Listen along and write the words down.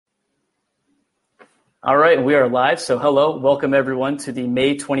All right, we are live. So hello, welcome everyone to the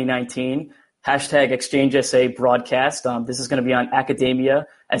May 2019 hashtag Exchange SA broadcast. This is going to be on academia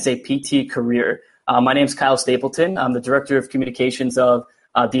as a PT career. My name is Kyle Stapleton. I'm the Director of Communications of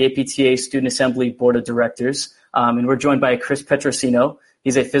the APTA Student Assembly Board of Directors. And we're joined by Chris Petrosino.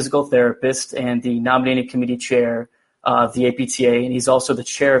 He's a physical therapist and the nominating committee chair of the APTA. And he's also the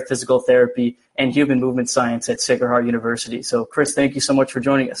chair of physical therapy and human movement science at Sacred Heart University. So Chris, thank you so much for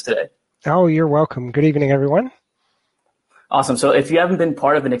joining us today. Oh, you're welcome. Good evening, everyone. Awesome. So if you haven't been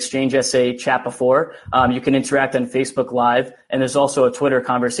part of an Exchange SA chat before, you can interact on Facebook Live, and there's also a Twitter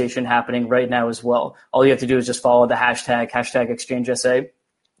conversation happening right now as well. All you have to do is just follow the hashtag Exchange SA,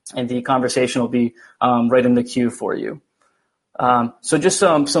 and the conversation will be right in the queue for you. So just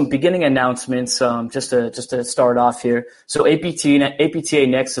some beginning announcements, just to start off here. So APTA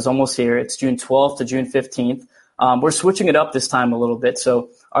Next is almost here. It's June 12th to June 15th. We're switching it up this time a little bit.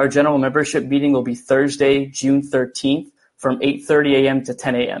 So our general membership meeting will be Thursday, June 13th from 8:30 a.m. to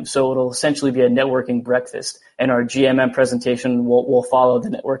 10 a.m. So it'll essentially be a networking breakfast, and our GMM presentation will follow the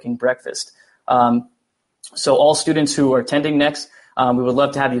networking breakfast. So all students who are attending next, we would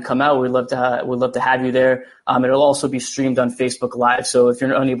love to have you come out. We'd love to have you there. It'll also be streamed on Facebook Live. So if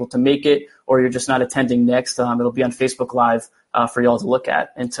you're unable to make it or you're just not attending next, it'll be on Facebook Live for y'all to look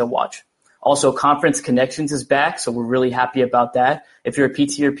at and to watch. Also, Conference Connections is back, so we're really happy about that. If you're a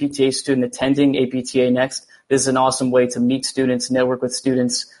PT or PTA student attending APTA Next, this is an awesome way to meet students, network with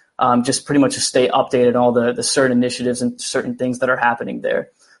students, just pretty much to stay updated on all the CERT initiatives and certain things that are happening there.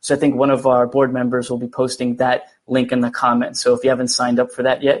 So I think one of our board members will be posting that link in the comments. So if you haven't signed up for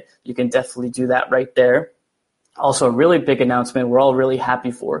that yet, you can definitely do that right there. Also, a really big announcement we're all really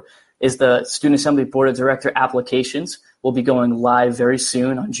happy for is the Student Assembly Board of Director applications will be going live very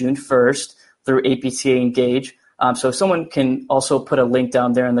soon on June 1st through APTA Engage. So if someone can also put a link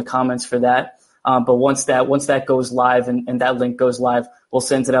down there in the comments for that. But once that goes live and that link goes live, we'll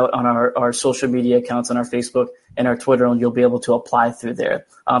send it out on our social media accounts on our Facebook and our Twitter, and you'll be able to apply through there.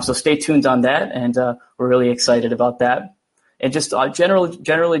 So stay tuned on that, and we're really excited about that. And just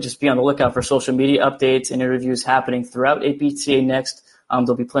generally just be on the lookout for social media updates and interviews happening throughout APTA Next.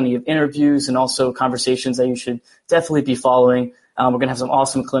 There'll be plenty of interviews and also conversations that you should definitely be following. We're going to have some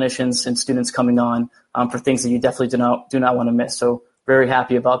awesome clinicians and students coming on for things that you definitely do not want to miss. So very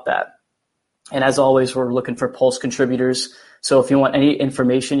happy about that. And as always, we're looking for Pulse contributors. So if you want any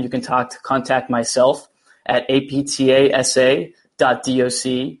information, you can contact myself at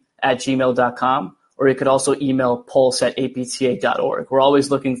aptasa.doc@gmail.com, or you could also email pulse@apta.org. We're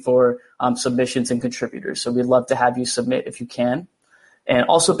always looking for submissions and contributors. So we'd love to have you submit if you can. And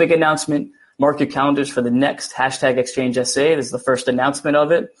also big announcement, mark your calendars for the next hashtag Exchange SA. This is the first announcement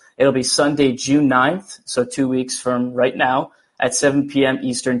of it. It'll be Sunday, June 9th, so 2 weeks from right now at 7 p.m.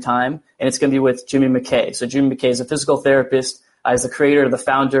 Eastern Time, and it's going to be with Jimmy McKay. So Jimmy McKay is a physical therapist, is the creator, the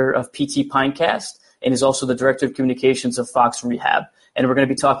founder of PT Pinecast, and is also the Director of Communications of Fox Rehab. And we're going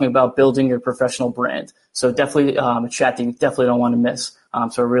to be talking about building your professional brand. So definitely a chat that you definitely don't want to miss.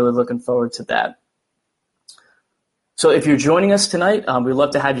 So we're really looking forward to that. So if you're joining us tonight, we'd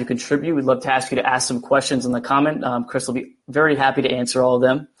love to have you contribute. We'd love to ask you to ask some questions in the comment. Chris will be very happy to answer all of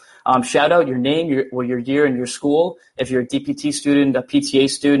them. Shout out your name, your year, and your school. If you're a DPT student, a PTA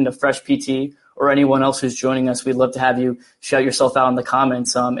student, a fresh PT, or anyone else who's joining us, we'd love to have you shout yourself out in the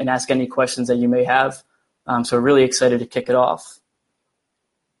comments and ask any questions that you may have. So we're really excited to kick it off.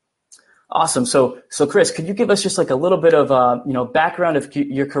 Awesome. So Chris, could you give us just like a little bit of background of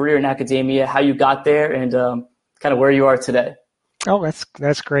your career in academia, how you got there, and kind of where you are today? Oh,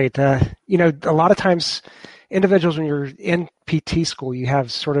 that's great. A lot of times individuals, when you're in PT school, you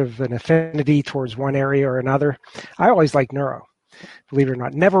have sort of an affinity towards one area or another. I always liked neuro, believe it or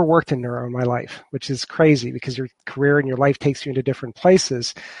not. Never worked in neuro in my life, which is crazy because your career and your life takes you into different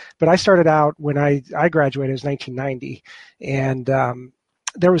places. But I started out when I graduated, it was 1990, and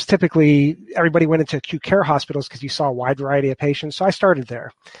there was typically, everybody went into acute care hospitals because you saw a wide variety of patients. So I started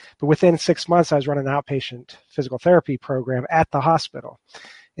there. But within 6 months, I was running an outpatient physical therapy program at the hospital.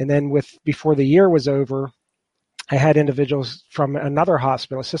 And then before the year was over, I had individuals from another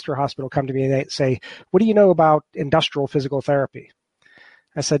hospital, a sister hospital, come to me and they say, "What do you know about industrial physical therapy?"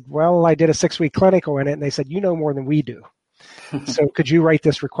 I said, "Well, I did a 6-week clinical in it." And they said, "You know more than we do. So could you write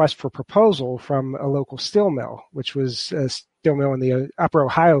this request for proposal from a local steel mill," which was a steel mill in the upper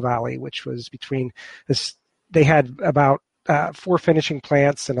Ohio Valley, which was between this. They had about 4 finishing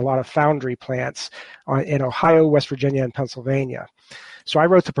plants and a lot of foundry plants in Ohio, West Virginia, and Pennsylvania. So I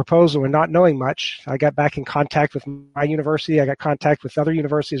wrote the proposal, and not knowing much, I got back in contact with my university. I got contact with other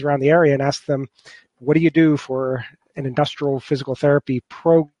universities around the area and asked them, "What do you do for an industrial physical therapy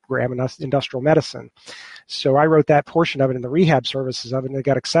program?" program in industrial medicine. So I wrote that portion of it in the rehab services of it, and it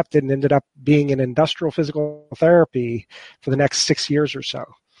got accepted and ended up being in industrial physical therapy for the next 6 years or so.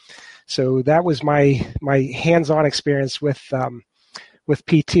 So that was my hands-on experience with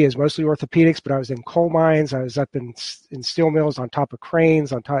PT. Is mostly orthopedics, but I was in coal mines. I was up in steel mills on top of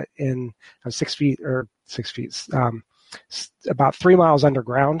cranes. I was 6 feet, about 3 miles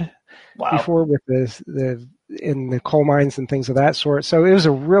underground. Wow. Before with in the coal mines and things of that sort. So it was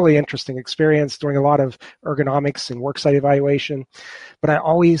a really interesting experience, doing a lot of ergonomics and worksite evaluation. But I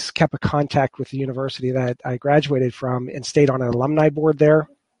always kept a contact with the university that I graduated from and stayed on an alumni board there.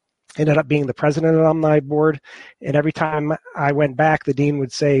 Ended up being the president of the alumni board. And every time I went back, the dean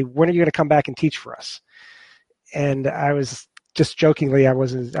would say, "When are you going to come back and teach for us?" And I was just jokingly, I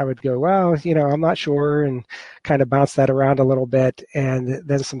would go, "Well, I'm not sure," and kind of bounce that around a little bit. And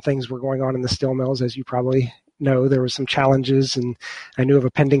then some things were going on in the steel mills, as you probably know. There were some challenges, and I knew of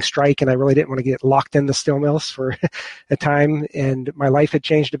a pending strike, and I really didn't want to get locked in the steel mills for a time. And my life had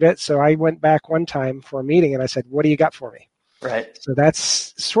changed a bit, so I went back one time for a meeting, and I said, "What do you got for me?" Right. So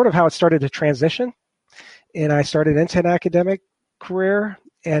that's sort of how it started to transition, and I started into an academic career.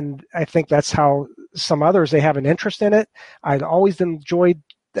 And I think that's how some others, they have an interest in it. I'd always enjoyed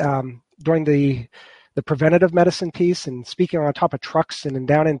doing the preventative medicine piece and speaking on top of trucks and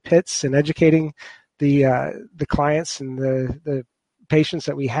down in pits and educating the clients and the patients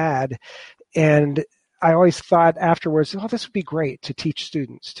that we had. And I always thought afterwards, oh, this would be great to teach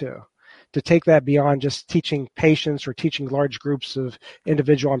students too, to take that beyond just teaching patients or teaching large groups of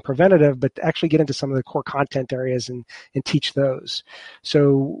individual and preventative, but actually get into some of the core content areas and teach those.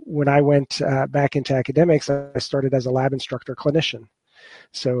 So when I went back into academics, I started as a lab instructor clinician.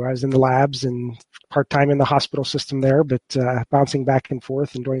 So I was in the labs and part-time in the hospital system there, but bouncing back and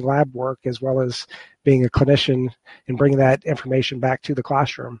forth and doing lab work as well as being a clinician and bringing that information back to the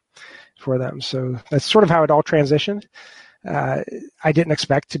classroom for them. So that's sort of how it all transitioned. I didn't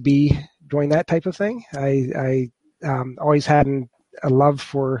expect to be doing that type of thing. I always had a love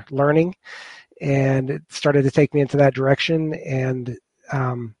for learning, and it started to take me into that direction. And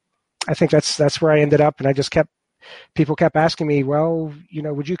I think that's where I ended up. And I just people kept asking me, well,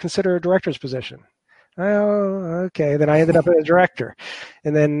 would you consider a director's position? Oh, okay. Then I ended up as a director.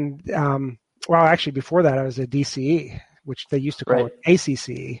 And then, actually before that, I was a DCE, which they used to call it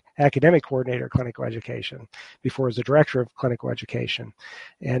ACCE, Academic Coordinator of Clinical Education, before I was the Director of Clinical Education.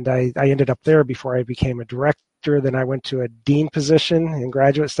 And I ended up there before I became a director. Then I went to a dean position in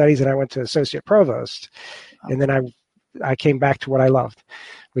graduate studies, and I went to associate provost. And then I came back to what I loved,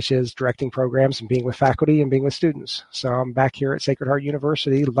 which is directing programs and being with faculty and being with students. So I'm back here at Sacred Heart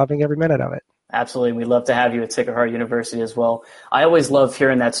University, loving every minute of it. Absolutely. We'd love to have you at Sacred Heart University as well. I always love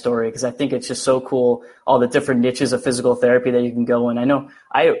hearing that story because I think it's just so cool, all the different niches of physical therapy that you can go in. I know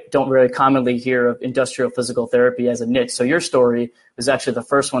I don't really commonly hear of industrial physical therapy as a niche. So your story was actually the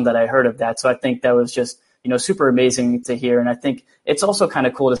first one that I heard of that. So I think that was just, super amazing to hear. And I think it's also kind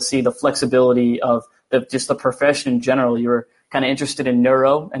of cool to see the flexibility of just the profession in general. You were kind of interested in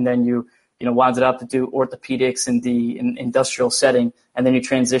neuro, and then you wound up to do orthopedics in the industrial setting, and then you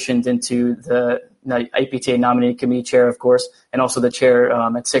transitioned into the APTA nominating committee chair, of course, and also the chair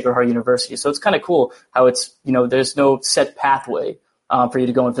at Sacred Heart University. So it's kind of cool how it's, there's no set pathway for you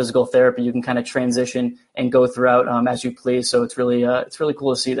to go in physical therapy. You can kind of transition and go throughout as you please. So it's really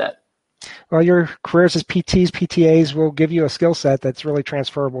cool to see that. Well, your careers as PTs, PTAs will give you a skill set that's really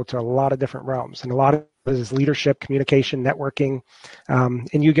transferable to a lot of different realms, and a lot of it is leadership, communication, networking,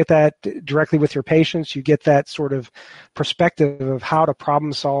 and you get that directly with your patients. You get that sort of perspective of how to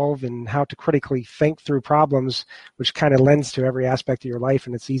problem solve and how to critically think through problems, which kind of lends to every aspect of your life,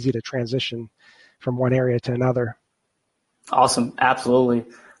 and it's easy to transition from one area to another. Awesome. Absolutely.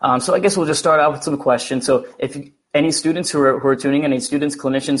 So I guess we'll just start out with some questions. So if any students who are tuning in, any students,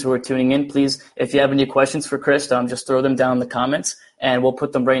 clinicians who are tuning in, please, if you have any questions for Chris, just throw them down in the comments, and we'll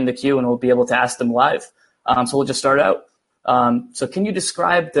put them right in the queue, and we'll be able to ask them live. So we'll just start out. So can you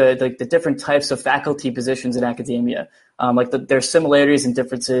describe the different types of faculty positions in academia, their similarities and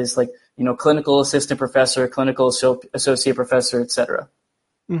differences, clinical assistant professor, clinical associate professor, et cetera?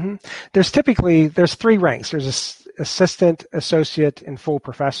 Mm-hmm. There's three ranks. There's assistant, associate, and full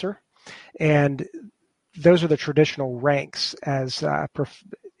professor, and those are the traditional ranks as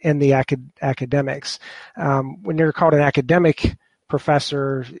in the academics. When you're called an academic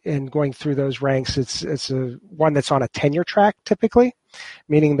professor and going through those ranks, it's one that's on a tenure track typically,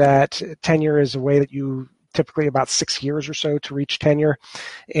 meaning that tenure is a way that you typically about 6 years or so to reach tenure,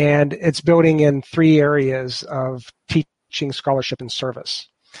 and it's building in three areas of teaching, scholarship, and service.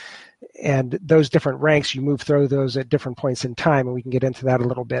 And those different ranks, you move through those at different points in time, and we can get into that a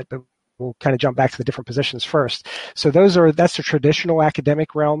little bit, but we'll kind of jump back to the different positions first. So that's the traditional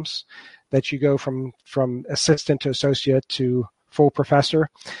academic realms that you go from assistant to associate to full professor.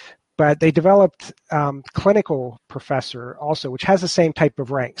 But they developed clinical professor also, which has the same type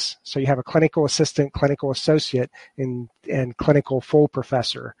of ranks. So you have a clinical assistant, clinical associate, and clinical full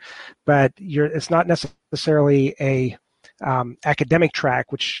professor. But it's not necessarily a academic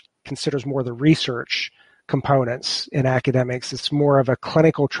track, which considers more the research components in academics. It's more of a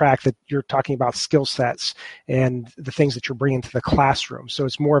clinical track that you're talking about skill sets and the things that you're bringing to the classroom. So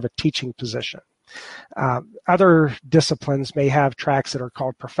it's more of a teaching position. Other disciplines may have tracks that are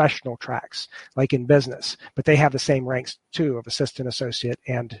called professional tracks, like in business, but they have the same ranks too of assistant, associate,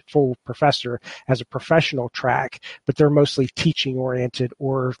 and full professor as a professional track, but they're mostly teaching oriented,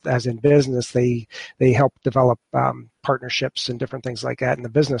 or as in business, they help develop partnerships and different things like that in the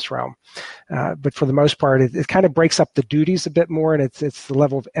business realm. But for the most part, it kind of breaks up the duties a bit more, and it's the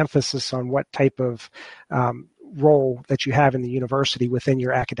level of emphasis on what type of role that you have in the university within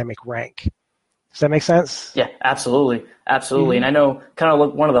your academic rank. Does that make sense? Yeah, absolutely. Absolutely. Mm-hmm. And I know kind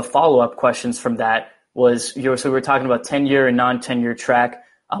of one of the follow-up questions from that was, so we were talking about tenure and non-tenure track.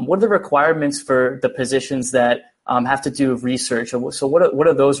 What are the requirements for the positions that have to do with research? So what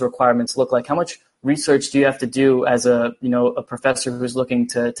do those requirements look like? How much research do you have to do as a professor who's looking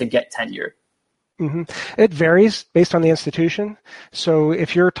to get tenure? Mm-hmm. It varies based on the institution. So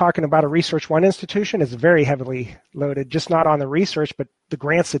if you're talking about a Research One institution, it's very heavily loaded, just not on the research, but the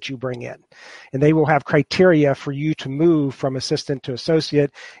grants that you bring in. And they will have criteria for you to move from assistant to associate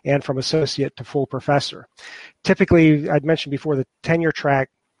and from associate to full professor. Typically, I'd mentioned before, the tenure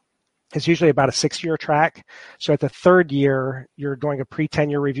track is usually about a 6-year track. So at the 3rd year, you're doing a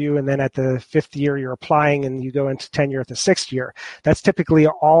pre-tenure review, and then at the 5th year, you're applying and you go into tenure at the 6th year. That's typically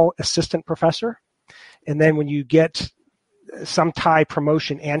all assistant professor. And then when you get some tie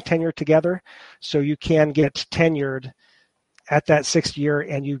promotion and tenure together, so you can get tenured at that 6th year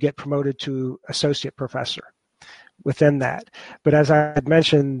and you get promoted to associate professor within that. But as I had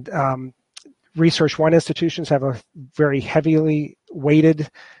mentioned, Research One institutions have a very heavily weighted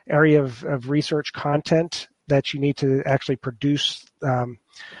area of research content that you need to actually produce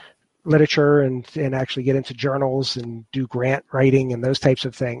literature and actually get into journals and do grant writing and those types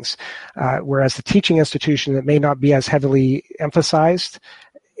of things. Whereas the teaching institution, that may not be as heavily emphasized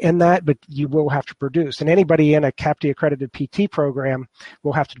in that, but you will have to produce. And anybody in a CAPTE accredited PT program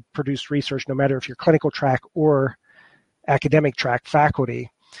will have to produce research, no matter if you're clinical track or academic track faculty.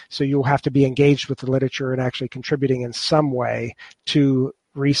 So you'll have to be engaged with the literature and actually contributing in some way to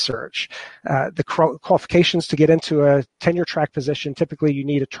research. The qualifications to get into a tenure track position, typically you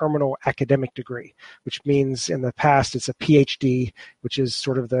need a terminal academic degree, which means in the past it's a PhD, which is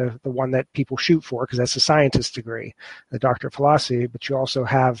sort of the one that people shoot for because that's a scientist degree, the Doctor of Philosophy, but you also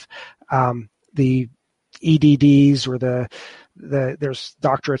have the EDDs or there's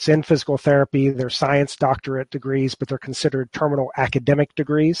doctorates in physical therapy, there's science doctorate degrees, but they're considered terminal academic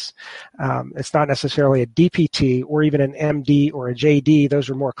degrees. It's not necessarily a DPT or even an MD or a JD. Those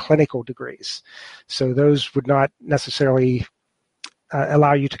are more clinical degrees. So those would not necessarily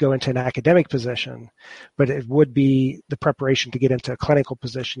allow you to go into an academic position, but it would be the preparation to get into a clinical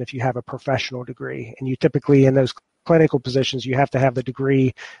position if you have a professional degree. And you typically, in those clinical positions, you have to have the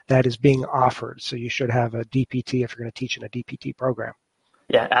degree that is being offered. So you should have a DPT if you're going to teach in a DPT program.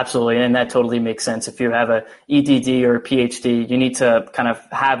 Yeah, absolutely. And that totally makes sense. If you have a EDD or a PhD, you need to kind of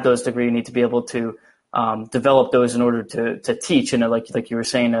have those degrees. You need to be able to develop those in order to teach in like you were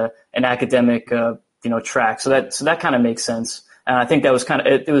saying, an academic track. So that kind of makes sense. And I think that was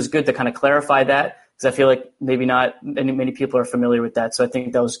it was good to kind of clarify that, because I feel like maybe not many people are familiar with that. So I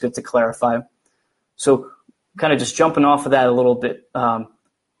think that was good to clarify. So kind of just jumping off of that a little bit,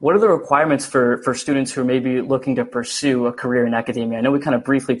 what are the requirements for students who are maybe looking to pursue a career in academia? I know we kind of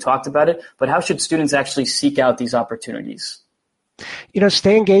briefly talked about it, but how should students actually seek out these opportunities?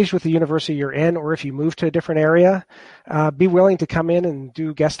 Stay engaged with the university you're in, or if you move to a different area, be willing to come in and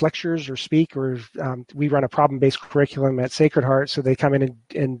do guest lectures or speak, or we run a problem-based curriculum at Sacred Heart, so they come in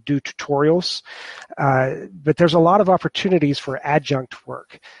and do tutorials. But there's a lot of opportunities for adjunct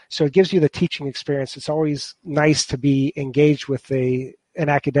work. So it gives you the teaching experience. It's always nice to be engaged with an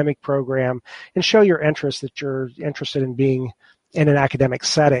academic program and show your interest, that you're interested in being in an academic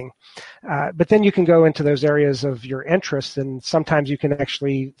setting. But then you can go into those areas of your interest, and sometimes you can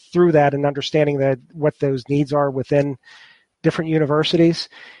actually, through that and understanding that what those needs are within different universities,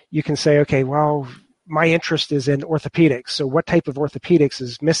 you can say, okay, well, my interest is in orthopedics. So what type of orthopedics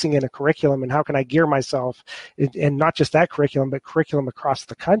is missing in a curriculum, and how can I gear myself, and not just that curriculum, but curriculum across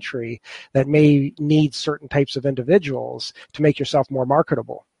the country that may need certain types of individuals to make yourself more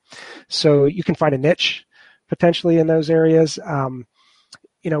marketable. So you can find a niche potentially in those areas.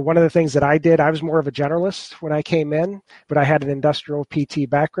 One of the things that I did, I was more of a generalist when I came in, but I had an industrial PT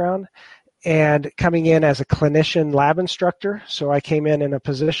background. And coming in as a clinician lab instructor, so I came in a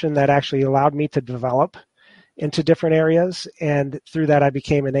position that actually allowed me to develop into different areas. And through that, I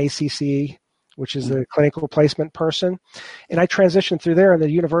became an ACC, which is a clinical placement person. And I transitioned through there, and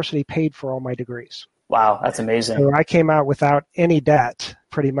the university paid for all my degrees. Wow, that's amazing. So I came out without any debt,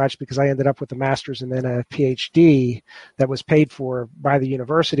 pretty much, because I ended up with a master's and then a PhD that was paid for by the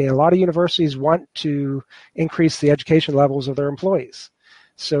university. And a lot of universities want to increase the education levels of their employees.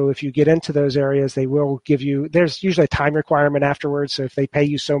 So if you get into those areas, they will give you, there's usually a time requirement afterwards. So if they pay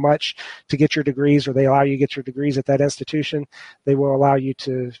you so much to get your degrees, or they allow you to get your degrees at that institution, they will allow you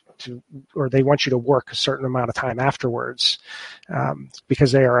or they want you to work a certain amount of time afterwards,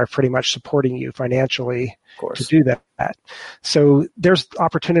 because they are pretty much supporting you financially to do that. So there's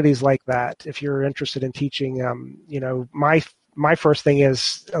opportunities like that. If you're interested in teaching, my first thing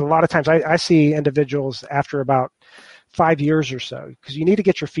is, a lot of times I see individuals after about 5 years or so, because you need to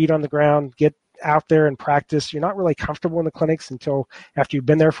get your feet on the ground, get out there and practice. You're not really comfortable in the clinics until after you've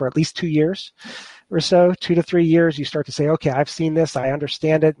been there for at least 2 years or so, 2 to 3 years. You start to say, okay, I've seen this, I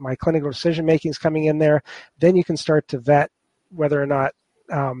understand it, my clinical decision making is coming in there. Then you can start to vet whether or not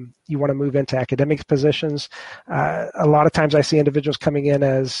you want to move into academic positions. A lot of times I see individuals coming in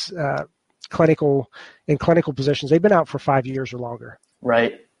as clinical positions. They've been out for 5 years or longer.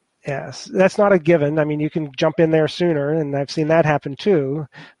 Right. Yes, that's not a given. I mean, you can jump in there sooner, and I've seen that happen too.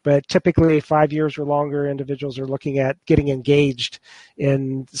 But typically 5 years or longer, individuals are looking at getting engaged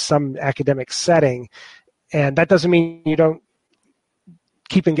in some academic setting. And that doesn't mean you don't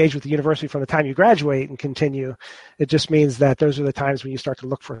keep engaged with the university from the time you graduate and continue. It just means that those are the times when you start to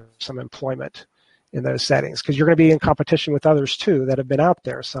look for some employment in those settings, because you're going to be in competition with others too that have been out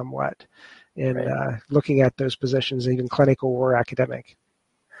there somewhat in looking at those positions, even clinical or academic.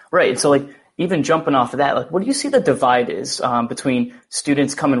 Right. So even jumping off of that, what do you see the divide is between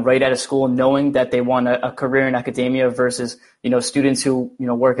students coming right out of school knowing that they want a career in academia versus, students who,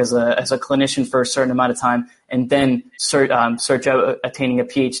 work as a clinician for a certain amount of time and then search out attaining a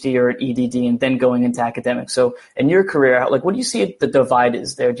PhD or an EDD and then going into academics. So in your career, what do you see the divide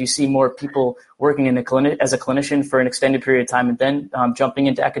is there? Do you see more people working in the clinic as a clinician for an extended period of time and then jumping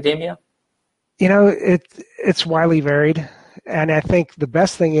into academia? It's widely varied. And I think the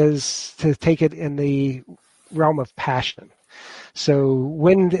best thing is to take it in the realm of passion. So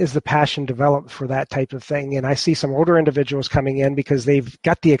when is the passion developed for that type of thing? And I see some older individuals coming in because they've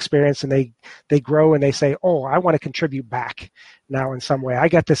got the experience and they grow and they say, oh, I want to contribute back now in some way. I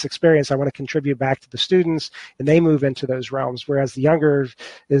got this experience. I want to contribute back to the students, and they move into those realms. Whereas the younger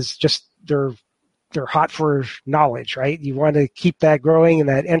is just, they're hot for knowledge, right? You want to keep that growing and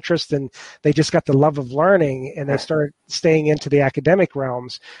that interest, and they just got the love of learning, and they start staying into the academic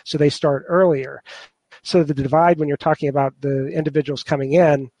realms, so they start earlier. So the divide, when you're talking about the individuals coming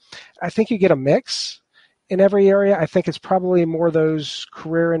in, I think you get a mix in every area. I think it's probably more those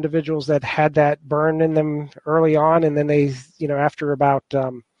career individuals that had that burn in them early on, and then they, after about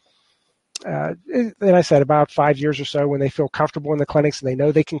and I said about 5 years or so, when they feel comfortable in the clinics and they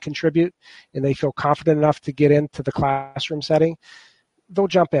know they can contribute and they feel confident enough to get into the classroom setting, they'll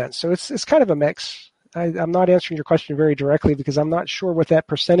jump in. So it's kind of a mix. I'm not answering your question very directly because I'm not sure what that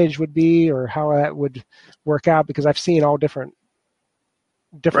percentage would be or how that would work out, because I've seen all different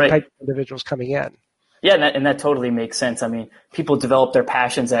types of individuals coming in. Yeah, and that totally makes sense. I mean, people develop their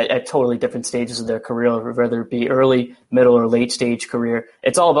passions at totally different stages of their career, whether it be early, middle, or late stage career.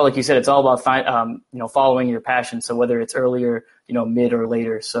 It's all about, like you said, it's all about following your passion. So whether it's earlier, mid or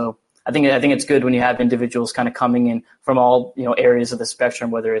later. So I think it's good when you have individuals kind of coming in from all areas of the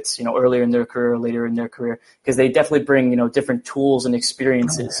spectrum, whether it's earlier in their career or later in their career, because they definitely bring different tools and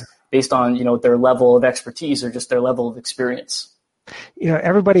experiences based on their level of expertise or just their level of experience.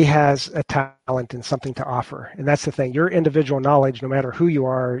 Everybody has a talent and something to offer, and that's the thing. Your individual knowledge, no matter who you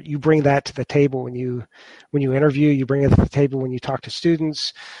are, you bring that to the table when you interview. You bring it to the table when you talk to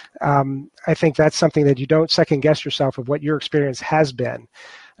students. I think that's something that you don't second guess yourself of what your experience has been.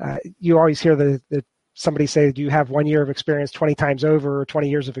 You always hear the somebody say, "Do you have 1 year of experience 20 times over, or 20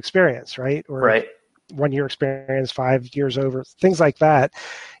 years of experience?" Right? Or right. 1 year experience, 5 years over, things like that.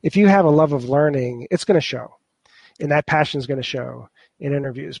 If you have a love of learning, it's going to show. And that passion is going to show. in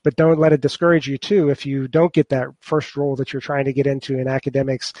interviews. But don't let it discourage you too if you don't get that first role that you're trying to get into in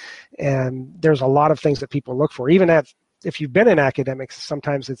academics. And there's a lot of things that people look for. Even if you've been in academics,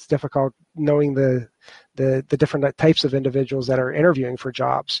 sometimes it's difficult knowing the different types of individuals that are interviewing for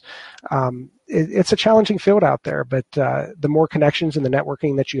jobs. It's a challenging field out there, but the more connections and the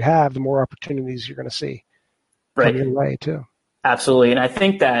networking that you have, the more opportunities you're going to see come your way too. Absolutely. And I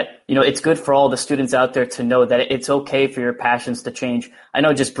think that, it's good for all the students out there to know that it's okay for your passions to change. I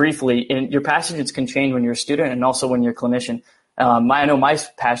know just briefly, your passions can change when you're a student and also when you're a clinician. I know my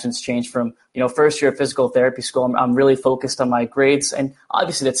passions changed from, first year of physical therapy school. I'm really focused on my grades, and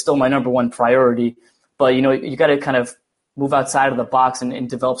obviously that's still my number one priority. But, you got to kind of move outside of the box and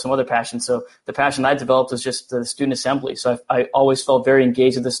develop some other passions. So the passion I developed was just the student assembly. So I always felt very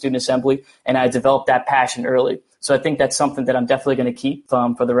engaged with the student assembly, and I developed that passion early. So I think that's something that I'm definitely going to keep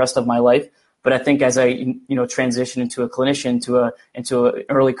for the rest of my life. But I think as I transition into a clinician, into an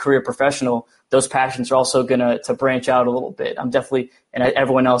early career professional, those passions are also going to branch out a little bit.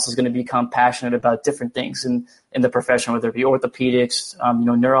 Everyone else is going to become passionate about different things in the profession, whether it be orthopedics,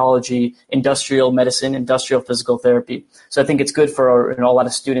 neurology, industrial medicine, industrial physical therapy. So I think it's good for a lot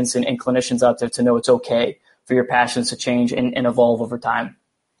of students and clinicians out there to know it's okay for your passions to change and evolve over time.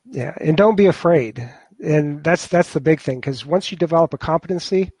 Yeah, and don't be afraid. And that's the big thing, because once you develop a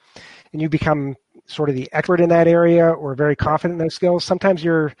competency and you become sort of the expert in that area or very confident in those skills, sometimes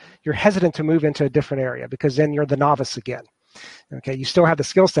you're hesitant to move into a different area because then you're the novice again. Okay, you still have the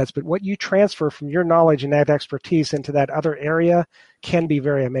skill sets, but what you transfer from your knowledge and that expertise into that other area can be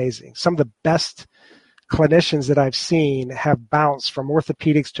very amazing. Some of the best clinicians that I've seen have bounced from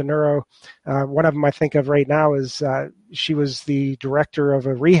orthopedics to neuro. One of them I think of right now is she was the director of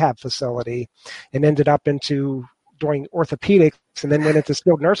a rehab facility and ended up into doing orthopedics and then went into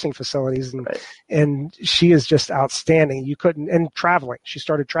skilled nursing facilities. And she is just outstanding. And traveling. She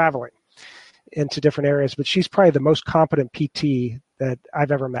started traveling into different areas, but she's probably the most competent PT that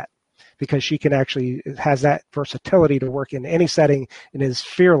I've ever met, because she can actually has that versatility to work in any setting and is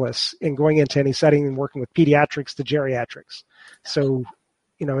fearless in going into any setting and working with pediatrics to geriatrics. So,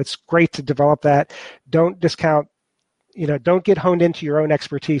 it's great to develop that. Don't discount, don't get honed into your own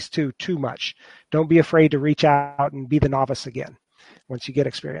expertise too much. Don't be afraid to reach out and be the novice again once you get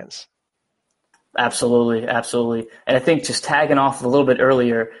experience. Absolutely. And I think just tagging off a little bit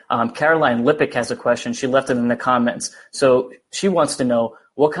earlier, Caroline Lippick has a question. She left it in the comments. So she wants to know,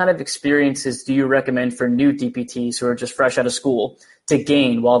 what kind of experiences do you recommend for new DPTs who are just fresh out of school to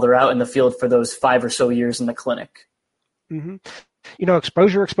gain while they're out in the field for those 5 or so years in the clinic? Mm-hmm.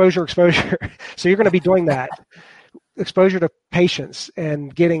 Exposure. So you're going to be doing that. Exposure to patients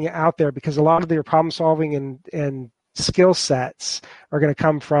and getting out there, because a lot of your problem solving and skill sets are going to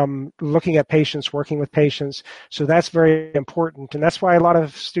come from looking at patients, working with patients. So that's very important. And that's why a lot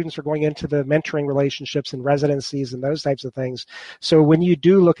of students are going into the mentoring relationships and residencies and those types of things. So when you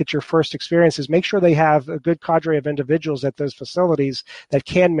do look at your first experiences, make sure they have a good cadre of individuals at those facilities that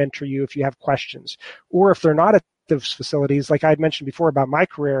can mentor you if you have questions. Or if they're not at those facilities, like I had mentioned before about my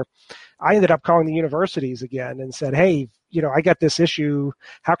career, I ended up calling the universities again and said, hey, I got this issue.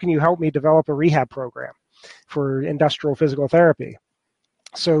 How can you help me develop a rehab program for industrial physical therapy?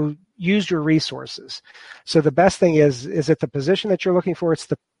 So use your resources. So the best thing is it the position that you're looking for? It's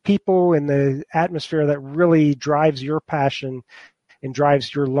the people and the atmosphere that really drives your passion and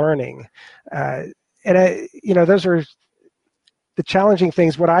drives your learning. Those are the challenging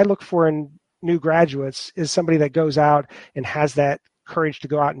things. What I look for in new graduates is somebody that goes out and has that courage to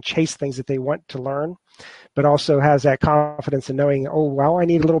go out and chase things that they want to learn, but also has that confidence in knowing, I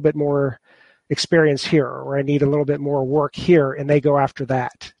need a little bit more experience here, or I need a little bit more work here, and they go after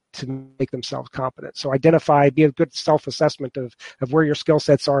that to make themselves competent. So be a good self-assessment of where your skill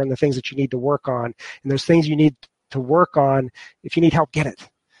sets are and the things that you need to work on. And those things you need to work on, if you need help, get it,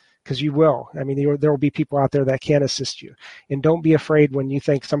 because you will. I mean, there will be people out there that can assist you. And don't be afraid when you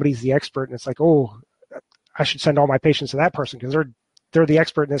think somebody's the expert and it's like, I should send all my patients to that person because they're the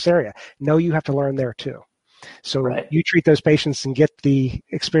expert in this area. No, you have to learn there too. So You treat those patients and get the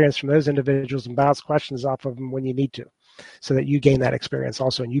experience from those individuals and bounce questions off of them when you need to, so that you gain that experience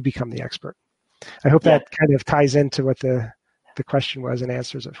also and you become the expert. I hope that kind of ties into what the question was and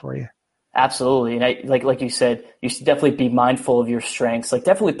answers it for you. Absolutely. And like you said, you should definitely be mindful of your strengths, like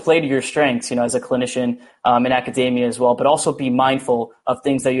definitely play to your strengths, as a clinician in academia as well, but also be mindful of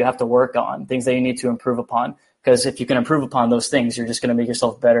things that you have to work on, things that you need to improve upon. Because if you can improve upon those things, you're just going to make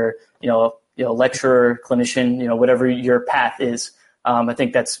yourself better, lecturer, clinician, whatever your path is. I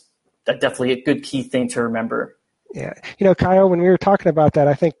think that's definitely a good key thing to remember. Yeah. Kyle, when we were talking about that,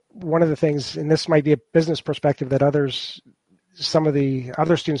 I think one of the things, and this might be a business perspective that others some of the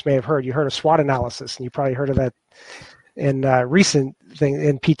other students may have heard. You heard of SWOT analysis, and you probably heard of that in recent thing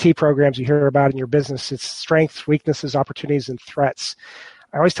in PT programs you hear about in your business. It's strengths, weaknesses, opportunities, and threats.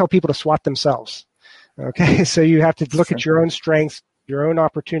 I always tell people to SWOT themselves. Okay, so you have to look at your own strengths, your own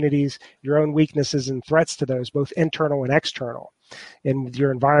opportunities, your own weaknesses and threats to those, both internal and external, in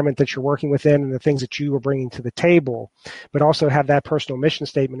your environment that you're working within and the things that you are bringing to the table, but also have that personal mission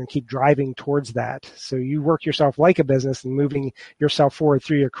statement and keep driving towards that. So you work yourself like a business and moving yourself forward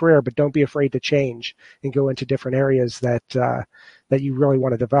through your career, but don't be afraid to change and go into different areas that you really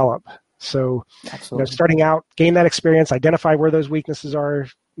want to develop. So, starting out, gain that experience, identify where those weaknesses are,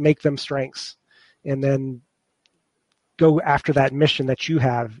 make them strengths, and then go after that mission that you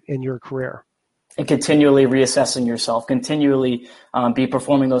have in your career. And continually reassessing yourself, continually be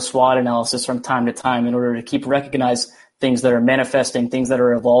performing those SWOT analysis from time to time in order to keep recognize things that are manifesting, things that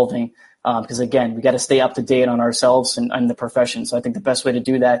are evolving. Because again, we got to stay up to date on ourselves and the profession. So I think the best way to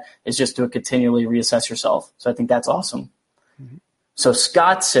do that is just to continually reassess yourself. So I think that's awesome. Mm-hmm. So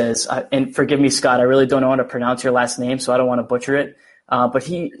Scott says, and forgive me, Scott, I really don't know how to pronounce your last name, so I don't want to butcher it. But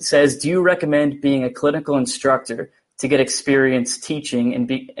he says, do you recommend being a clinical instructor to get experience teaching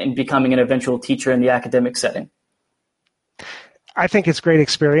and becoming an eventual teacher in the academic setting? I think it's great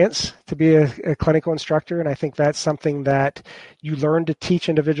experience to be a clinical instructor, and I think that's something that you learn to teach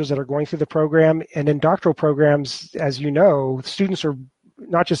individuals that are going through the program. And in doctoral programs, as you know, students are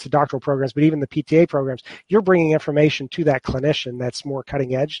not just the doctoral programs, but even the PTA programs, you're bringing information to that clinician that's more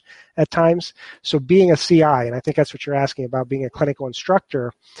cutting edge at times. So being a CI, and I think that's what you're asking about, being a clinical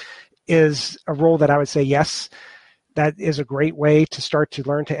instructor, is a role that I would say, yes, that is a great way to start to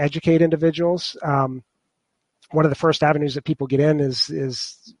learn to educate individuals. One of the first avenues that people get in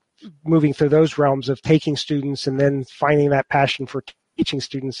is moving through those realms of taking students and then finding that passion for teaching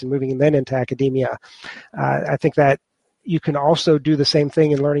students and moving them then into academia. I think that you can also do the same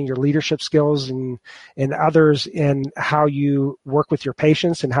thing in learning your leadership skills and others in how you work with your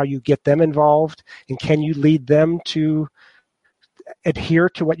patients and how you get them involved, and can you lead them to adhere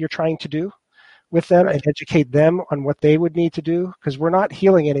to what you're trying to do with them, right, and educate them on what they would need to do, because we're not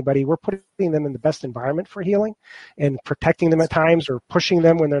healing anybody. We're putting them in the best environment for healing, and protecting them at times or pushing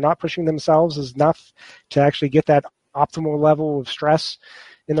them when they're not pushing themselves is enough to actually get that optimal level of stress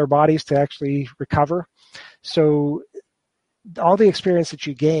in their bodies to actually recover. So all the experience that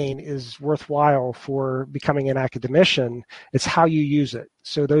you gain is worthwhile for becoming an academician. It's how you use it.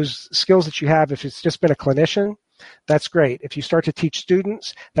 So those skills that you have, if it's just been a clinician, that's great. If you start to teach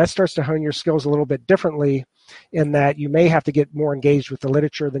students, that starts to hone your skills a little bit differently, in that you may have to get more engaged with the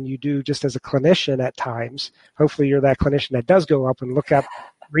literature than you do just as a clinician at times. Hopefully you're that clinician that does go up and look up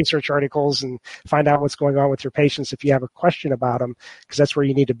research articles and find out what's going on with your patients if you have a question about them, because that's where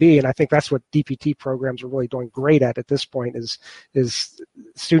you need to be. And I think that's what DPT programs are really doing great at this point, is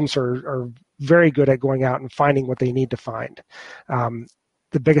students are very good at going out and finding what they need to find.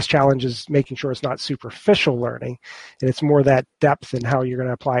 The biggest challenge is making sure it's not superficial learning, and it's more that depth and how you're going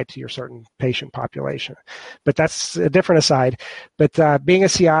to apply it to your certain patient population. But that's a different aside. But being a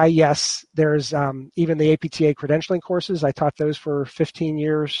CI, yes, there's even the APTA credentialing courses. I taught those for 15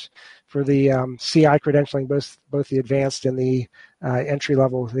 years for the CI credentialing, both the advanced and the entry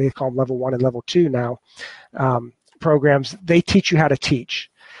level. They call them level 1 and level 2 now programs. They teach you how to teach.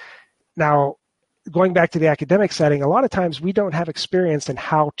 Now, going back to the academic setting, a lot of times we don't have experience in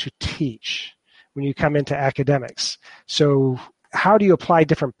how to teach when you come into academics. So how do you apply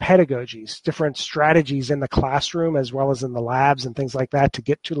different pedagogies, different strategies in the classroom as well as in the labs and things like that to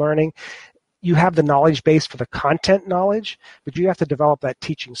get to learning? You have the knowledge base for the content knowledge, but you have to develop that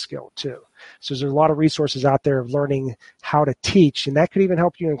teaching skill too. So there's a lot of resources out there of learning how to teach, and that could even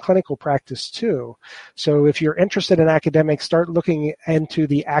help you in clinical practice too. So if you're interested in academics, start looking into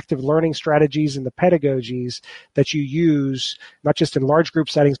the active learning strategies and the pedagogies that you use, not just in large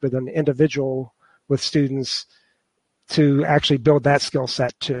group settings, but in individual with students, to actually build that skill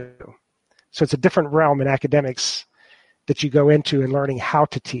set too. So it's a different realm in academics that you go into in learning how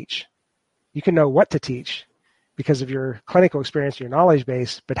to teach. You can know what to teach because of your clinical experience, your knowledge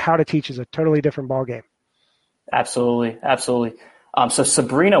base, but how to teach is a totally different ballgame. Absolutely, absolutely. So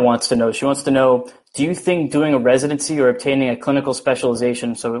Sabrina wants to know, do you think doing a residency or obtaining a clinical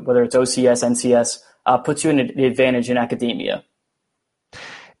specialization, so whether it's OCS, NCS, puts you in an advantage in academia?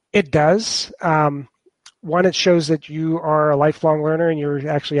 It does. One, it shows that you are a lifelong learner and you're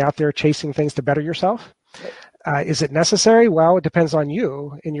actually out there chasing things to better yourself. Is it necessary? Well, it depends on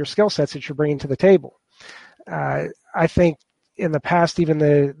you and your skill sets that you're bringing to the table. I think in the past, even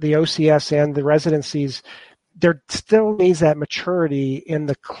the OCS and the residencies, there still needs that maturity in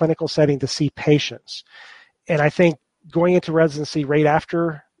the clinical setting to see patients. And I think going into residency right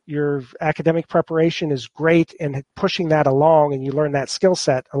after your academic preparation is great, and pushing that along, and you learn that skill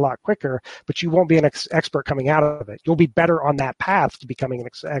set a lot quicker, but you won't be an expert coming out of it. You'll be better on that path to becoming an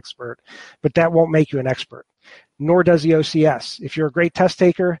expert, but that won't make you an expert. Nor does the OCS. If you're a great test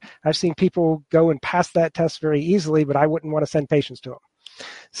taker, I've seen people go and pass that test very easily, but I wouldn't want to send patients to them.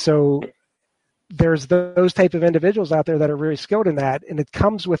 So there's those type of individuals out there that are really skilled in that, and it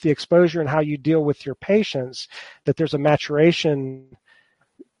comes with the exposure and how you deal with your patients, that there's a maturation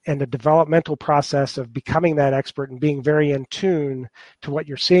and a developmental process of becoming that expert and being very in tune to what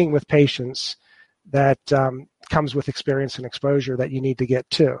you're seeing with patients that comes with experience and exposure that you need to get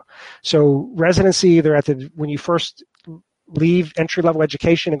to. So residency, either when you first leave entry-level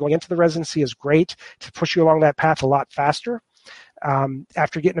education and going into the residency, is great to push you along that path a lot faster.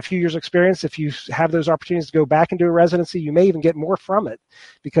 After getting a few years experience, if you have those opportunities to go back and do a residency, you may even get more from it,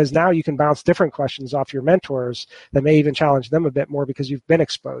 because now you can bounce different questions off your mentors that may even challenge them a bit more, because you've been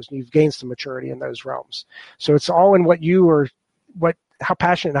exposed and you've gained some maturity in those realms. So it's all in how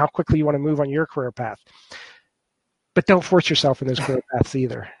passionate and how quickly you want to move on your career path. But don't force yourself in those career paths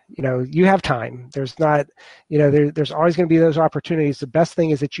either. You have time. There's not, there's always going to be those opportunities. The best thing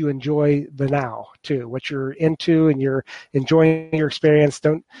is that you enjoy the now too, what you're into, and you're enjoying your experience.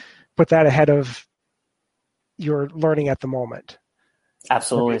 Don't put that ahead of your learning at the moment.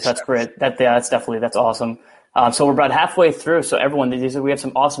 Absolutely. That's great. That's awesome. So we're about halfway through. So everyone, we have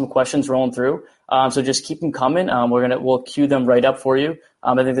some awesome questions rolling through. So just keep them coming. We'll queue them right up for you.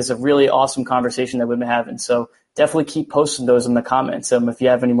 I think this is a really awesome conversation that we've been having. So definitely keep posting those in the comments if you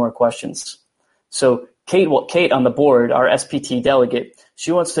have any more questions. So Kate on the board, our SPT delegate,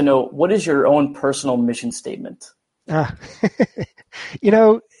 she wants to know, what is your own personal mission statement? I've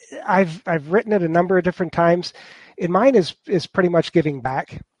written it a number of different times. And mine is pretty much giving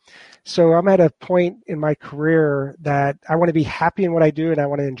back. So I'm at a point in my career that I want to be happy in what I do, and I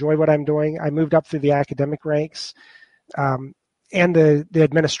want to enjoy what I'm doing. I moved up through the academic ranks and the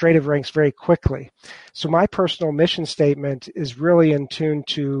administrative ranks very quickly. So my personal mission statement is really in tune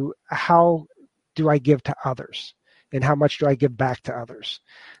to how do I give to others, and how much do I give back to others.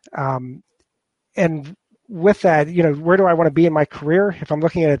 And with that, where do I want to be in my career? If I'm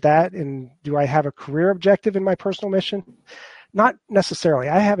looking at that, and do I have a career objective in my personal mission? Not necessarily.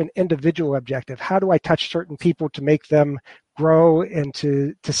 I have an individual objective. How do I touch certain people to make them grow, and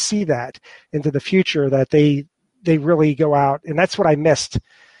to see that into the future, that they really go out? And that's what I missed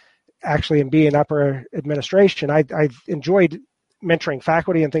actually in being upper administration. I enjoyed mentoring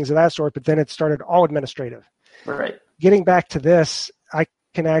faculty and things of that sort, but then it started all administrative. Right. Getting back to this, I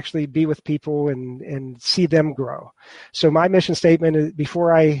can actually be with people and see them grow. So my mission statement is,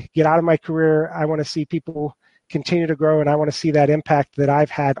 before I get out of my career, I want to see people continue to grow, and I want to see that impact that I've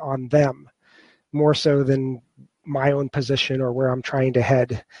had on them more so than my own position or where I'm trying to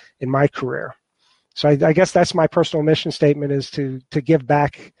head in my career. So I guess that's my personal mission statement, is to give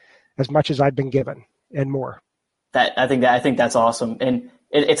back as much as I've been given and more. I think that's awesome. And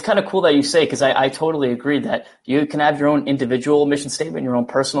it's kind of cool that you say, because I totally agree that you can have your own individual mission statement, your own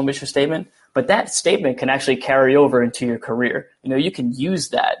personal mission statement, but that statement can actually carry over into your career. You can use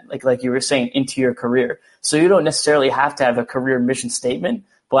that, like you were saying, into your career. So you don't necessarily have to have a career mission statement,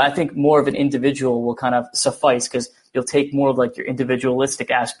 but I think more of an individual will kind of suffice, because you'll take more of like your individualistic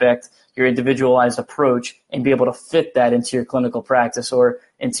aspect, your individualized approach, and be able to fit that into your clinical practice or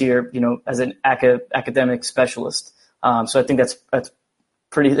into your, as an academic specialist. So I think that's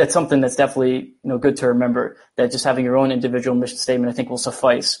something that's definitely, good to remember, that just having your own individual mission statement, I think, will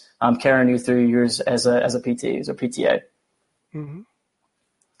suffice, carrying you through your years as a PT or PTA. Mm-hmm.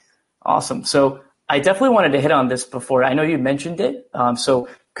 Awesome. So I definitely wanted to hit on this before. I know you mentioned it. So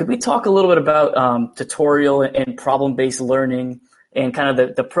could we talk a little bit about tutorial and problem-based learning, and kind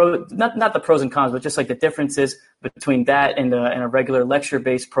of not the pros and cons, but just like the differences between that and a regular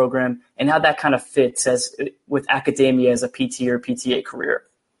lecture-based program, and how that kind of fits with academia as a PT or PTA career?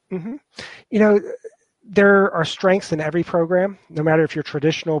 Mm-hmm. There are strengths in every program, no matter if you're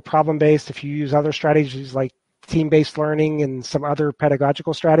traditional problem-based, if you use other strategies like team-based learning and some other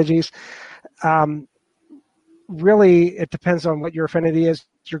pedagogical strategies. Really, it depends on what your affinity is.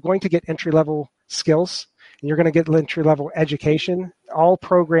 You're going to get entry-level skills, and you're going to get entry-level education. All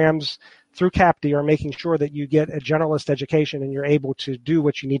programs through CAPTE are making sure that you get a generalist education and you're able to do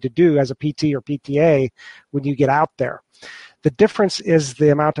what you need to do as a PT or PTA when you get out there. The difference is the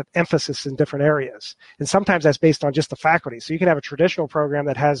amount of emphasis in different areas. And sometimes that's based on just the faculty. So you can have a traditional program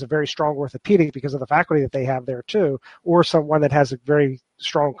that has a very strong orthopedic because of the faculty that they have there too, or someone that has a very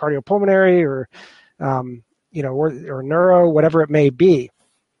strong cardiopulmonary or neuro, whatever it may be.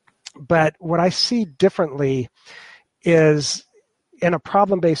 But what I see differently is in a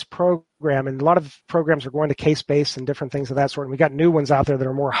problem-based program, and a lot of programs are going to case-based and different things of that sort. And we got new ones out there that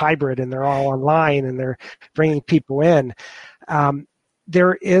are more hybrid, and they're all online, and they're bringing people in.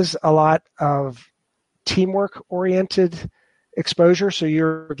 There is a lot of teamwork-oriented exposure. So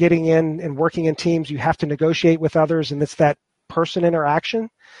you're getting in and working in teams. You have to negotiate with others, and it's that person interaction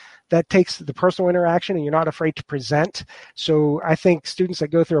that takes the personal interaction, and you're not afraid to present. So I think students that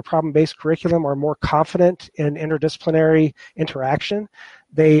go through a problem-based curriculum are more confident in interdisciplinary interaction.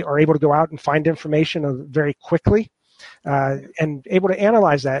 They are able to go out and find information very quickly, and able to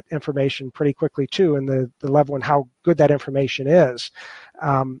analyze that information pretty quickly too, and the level and how good that information is.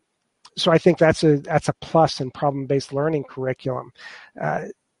 So I think that's a plus in problem-based learning curriculum.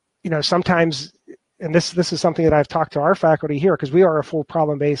 Sometimes, and this is something that I've talked to our faculty here, because we are a full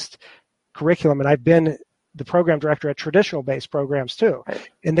problem-based curriculum, and I've been the program director at traditional-based programs too. Right.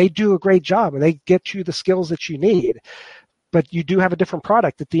 And they do a great job, and they get you the skills that you need. But you do have a different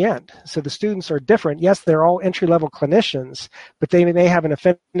product at the end. So the students are different. Yes, they're all entry-level clinicians, but they may have an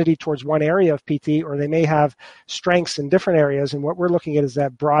affinity towards one area of PT, or they may have strengths in different areas. And what we're looking at is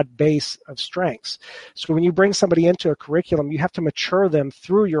that broad base of strengths. So when you bring somebody into a curriculum, you have to mature them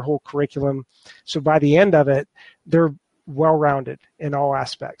through your whole curriculum. So by the end of it, they're well-rounded in all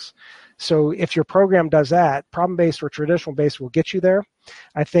aspects. So if your program does that, problem-based or traditional-based will get you there.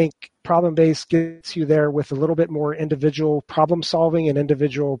 I think problem-based gets you there with a little bit more individual problem-solving and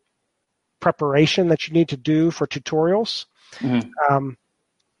individual preparation that you need to do for tutorials. Mm-hmm.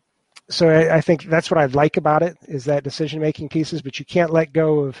 So I think that's what I like about it, is that decision-making pieces, but you can't let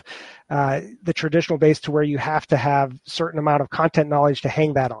go of the traditional-based to where you have to have a certain amount of content knowledge to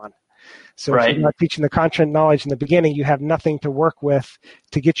hang that on. So right. If you're not teaching the content knowledge in the beginning, you have nothing to work with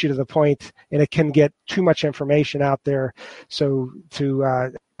to get you to the point, and it can get too much information out there. So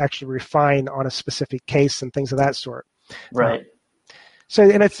to actually refine on a specific case and things of that sort. Right.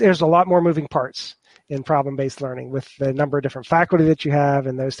 There's a lot more moving parts in problem-based learning with the number of different faculty that you have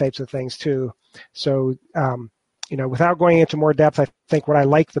and those types of things too. So, without going into more depth, I think what I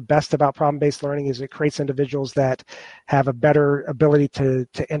like the best about problem-based learning is it creates individuals that have a better ability to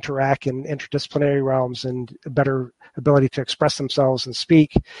interact in interdisciplinary realms and a better ability to express themselves and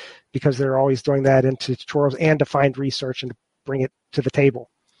speak, because they're always doing that into tutorials and to find research and to bring it to the table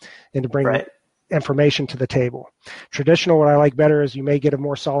and to bring right. information to the table. Traditional, what I like better is you may get a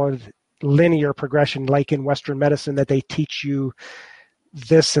more solid linear progression, like in Western medicine, that they teach you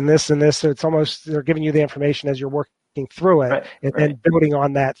this and this and this. So it's almost, they're giving you the information as you're working through it, right, and then building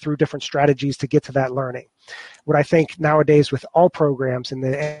on that through different strategies to get to that learning. What I think nowadays with all programs in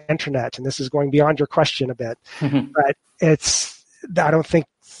the internet, and this is going beyond your question a bit, mm-hmm. but I don't think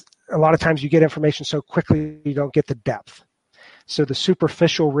a lot of times you get information so quickly you don't get the depth. So the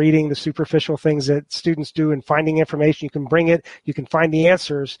superficial reading, the superficial things that students do in finding information, you can bring it, you can find the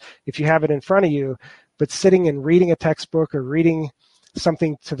answers if you have it in front of you, but sitting and reading a textbook or reading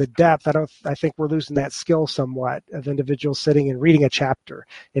something to the depth, I think we're losing that skill somewhat of individuals sitting and reading a chapter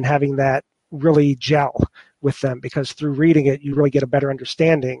and having that really gel with them, because through reading it, you really get a better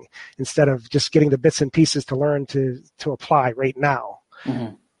understanding instead of just getting the bits and pieces to learn to apply right now.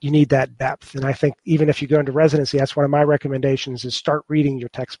 Mm-hmm. You need that depth. And I think even if you go into residency, that's one of my recommendations, is start reading your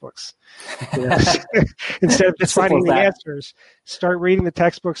textbooks. Instead of just finding the answers, start reading the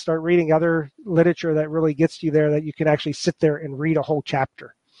textbooks, start reading other literature that really gets you there, that you can actually sit there and read a whole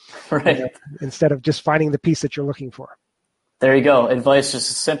chapter. Right. Instead of just finding the piece that you're looking for. There you go. Advice just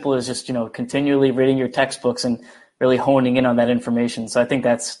as simple as just, continually reading your textbooks and really honing in on that information. So I think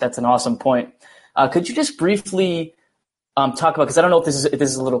that's an awesome point. Could you just briefly talk about, because I don't know if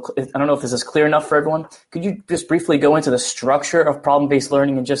I don't know if this is clear enough for everyone. Could you just briefly go into the structure of problem-based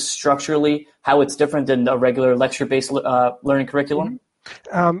learning and just structurally how it's different than a regular lecture-based learning curriculum?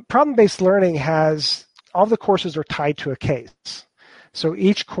 Problem-based learning has, all the courses are tied to a case. So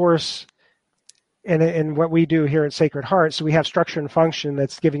each course, in what we do here at Sacred Heart, so we have structure and function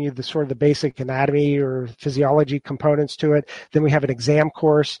that's giving you the sort of the basic anatomy or physiology components to it. Then we have an exam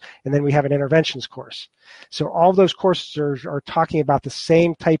course, and then we have an interventions course. So all those courses are talking about the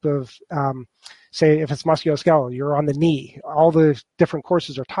same type of, say if it's musculoskeletal, you're on the knee. All the different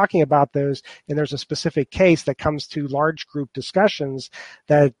courses are talking about those, and there's a specific case that comes to large group discussions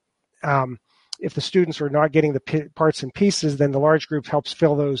that if the students are not getting the parts and pieces, then the large group helps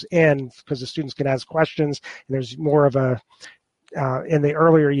fill those in, because the students can ask questions, and there's more of a, in the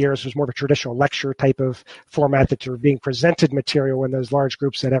earlier years, there's more of a traditional lecture type of format that you're being presented material in those large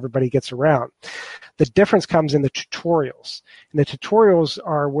groups that everybody gets around. The difference comes in the tutorials. And the tutorials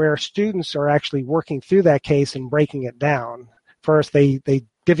are where students are actually working through that case and breaking it down. First, they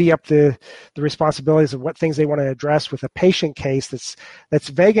divvy up the responsibilities of what things they want to address with a patient case that's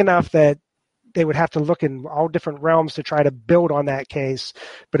vague enough that they would have to look in all different realms to try to build on that case,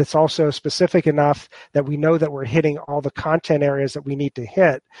 but it's also specific enough that we know that we're hitting all the content areas that we need to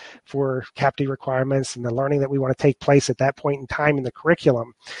hit for CAPTE requirements and the learning that we want to take place at that point in time in the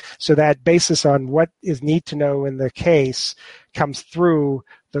curriculum. So that basis on what is need to know in the case comes through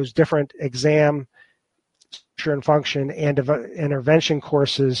those different exam, structure and function, and intervention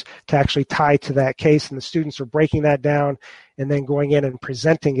courses to actually tie to that case, and the students are breaking that down and then going in and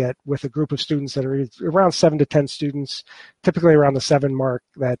presenting it with a group of students that are around 7 to 10 students, typically around the 7 mark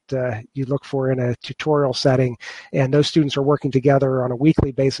that you look for in a tutorial setting. And those students are working together on a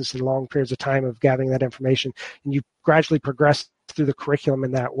weekly basis in long periods of time of gathering that information. And you gradually progress through the curriculum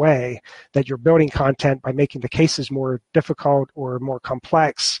in that way, that you're building content by making the cases more difficult or more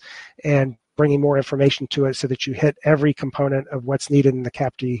complex and bringing more information to it so that you hit every component of what's needed in the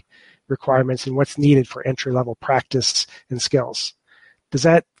CAPTE requirements and what's needed for entry-level practice and skills. Does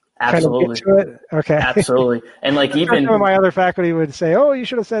that Absolutely. kind of get to it? Okay. Absolutely. And like even some of my other faculty would say, "Oh, you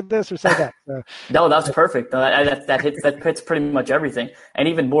should have said this or said that." So, no, that's perfect. That hits pretty much everything, and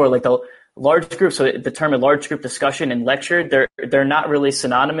even more like the large group. So the term large group discussion and lecture, they're not really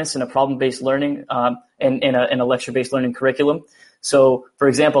synonymous in a problem-based learning in a lecture-based learning curriculum. So, for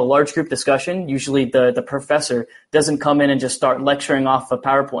example, large group discussion, usually the professor doesn't come in and just start lecturing off a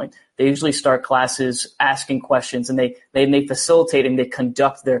PowerPoint. They usually start classes asking questions, and they facilitate and they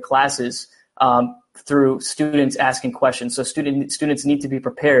conduct their classes through students asking questions. So students need to be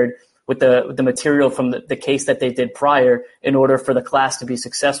prepared with the material from the case that they did prior in order for the class to be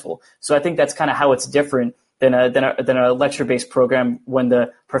successful. So I think that's kind of how it's different than a lecture-based program when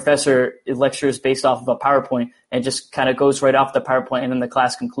the professor lectures based off of a PowerPoint and just kind of goes right off the PowerPoint and then the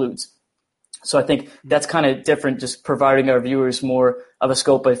class concludes. So I think that's kind of different, just providing our viewers more of a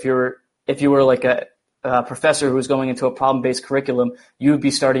scope. If you were like a professor who was going into a problem-based curriculum, you would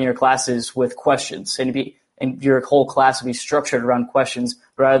be starting your classes with questions, and your whole class would be structured around questions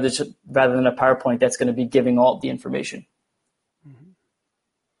rather than a PowerPoint that's going to be giving all the information. Mm-hmm.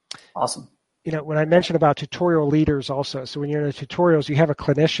 Awesome. When I mentioned about tutorial leaders also, so when you're in the tutorials, you have a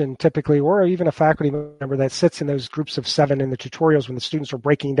clinician typically, or even a faculty member that sits in those groups of 7 in the tutorials when the students are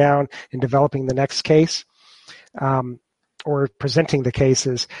breaking down and developing the next case or presenting the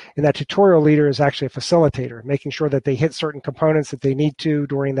cases. And that tutorial leader is actually a facilitator, making sure that they hit certain components that they need to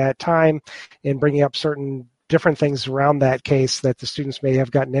during that time and bringing up certain different things around that case that the students may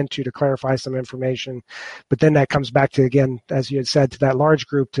have gotten into to clarify some information. But then that comes back to, again, as you had said, to that large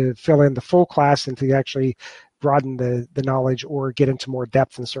group to fill in the full class and to actually broaden the knowledge or get into more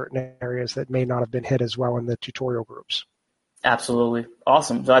depth in certain areas that may not have been hit as well in the tutorial groups. Absolutely.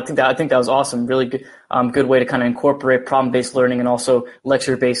 Awesome. So I think that was awesome. Really good, good way to kind of incorporate problem-based learning and also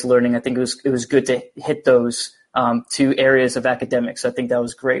lecture-based learning. I think it was good to hit those 2 areas of academics. So I think that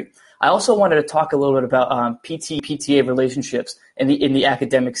was great. I also wanted to talk a little bit about PT-PTA relationships in the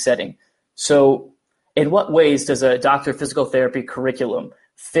academic setting. So in what ways does a doctor of physical therapy curriculum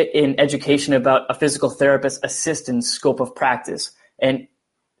fit in education about a physical therapist assistant's scope of practice? And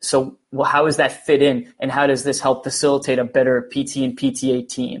so how does that fit in, and how does this help facilitate a better PT and PTA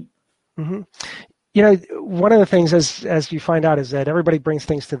team? Mm-hmm. One of the things as you find out is that everybody brings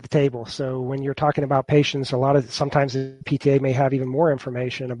things to the table. So when you're talking about patients, sometimes the PTA may have even more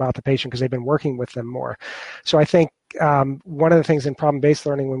information about the patient because they've been working with them more. So I think one of the things in problem-based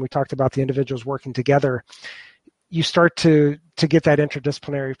learning, when we talked about the individuals working together, you start to get that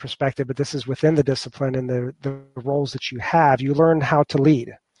interdisciplinary perspective, but this is within the discipline and the roles that you have. You learn how to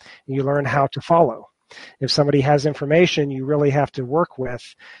lead. You learn how to follow. If somebody has information you really have to work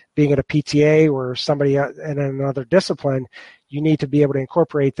with, being at a PTA or somebody in another discipline, you need to be able to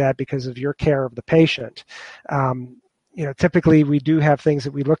incorporate that because of your care of the patient. Typically we do have things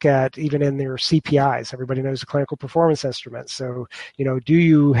that we look at even in their CPIs. Everybody knows the clinical performance instruments. So, do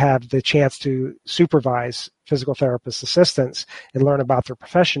you have the chance to supervise physical therapist assistants and learn about their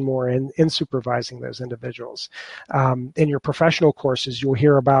profession more in supervising those individuals? In your professional courses, you'll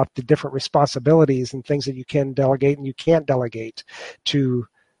hear about the different responsibilities and things that you can delegate and you can't delegate to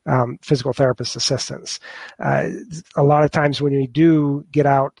physical therapist assistants. A lot of times when you do get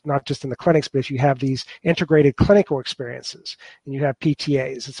out, not just in the clinics, but if you have these integrated clinical experiences and you have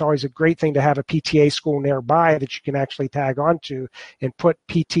PTAs, it's always a great thing to have a PTA school nearby that you can actually tag onto and put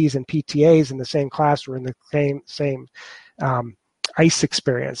PTs and PTAs in the same class or in the same ICE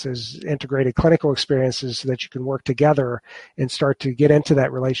experiences, integrated clinical experiences, so that you can work together and start to get into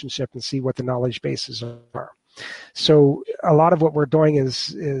that relationship and see what the knowledge bases are. So a lot of what we're doing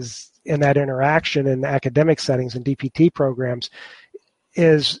is in that interaction in academic settings and DPT programs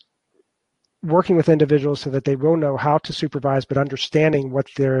is working with individuals so that they will know how to supervise, but understanding what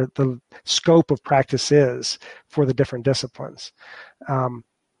the scope of practice is for the different disciplines. And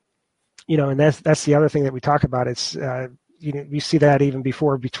that's the other thing that we talk about. It's we see that even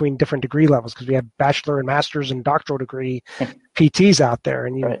before between different degree levels, because we have bachelor and master's and doctoral degree PTs out there,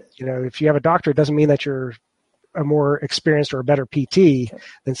 and if you have a doctorate, it doesn't mean that you're a more experienced or a better PT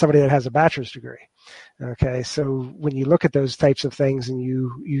than somebody that has a bachelor's degree. Okay, so when you look at those types of things, and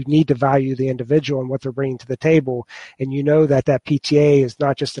you need to value the individual and what they're bringing to the table, and you know that PTA is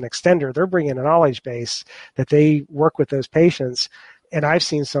not just an extender, they're bringing a knowledge base that they work with those patients. And I've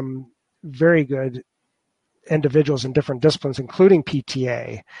seen some very good individuals in different disciplines, including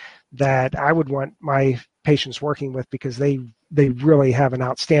PTA, that I would want my patients working with, because they really have an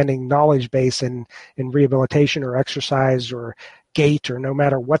outstanding knowledge base in rehabilitation or exercise or gait, or no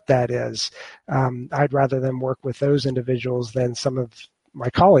matter what that is. I'd rather them work with those individuals than some of my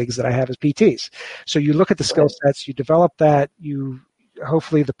colleagues that I have as PTs. So you look at the skill sets, you develop that,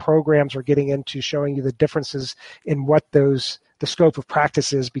 hopefully the programs are getting into showing you the differences in what the scope of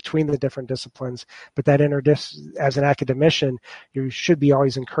practice is between the different disciplines. But that as an academician, you should be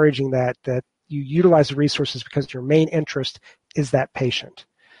always encouraging that you utilize the resources, because your main interest is that patient.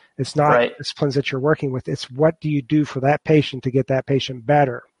 It's not disciplines that you're working with. It's what do you do for that patient to get that patient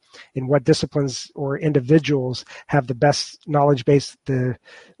better, and what disciplines or individuals have the best knowledge base,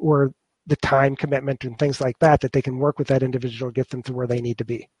 or the time commitment and things like that they can work with that individual to get them to where they need to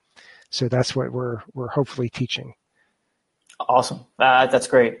be. So that's what we're hopefully teaching. Awesome. That's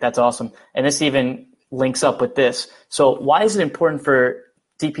great. That's awesome. And this even links up with this. So why is it important for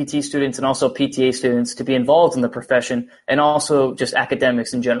DPT students and also PTA students to be involved in the profession, and also just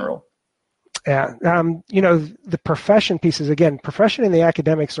academics in general? Yeah. The profession pieces, again, profession and the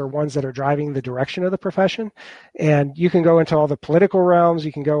academics are ones that are driving the direction of the profession. And you can go into all the political realms,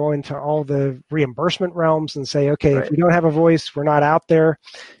 you can go into all the reimbursement realms and say, okay, if we don't have a voice, we're not out there,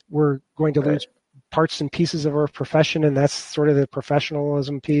 we're going to lose parts and pieces of our profession. And that's sort of the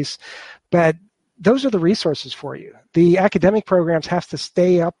professionalism piece. But those are the resources for you. The academic programs have to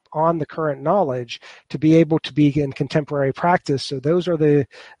stay up on the current knowledge to be able to be in contemporary practice. So those are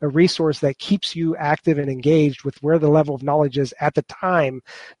a resource that keeps you active and engaged with where the level of knowledge is at the time.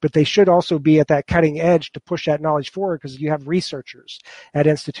 But they should also be at that cutting edge to push that knowledge forward, because you have researchers at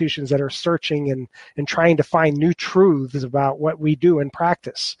institutions that are searching and trying to find new truths about what we do in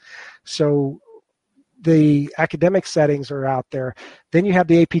practice. So the academic settings are out there. Then you have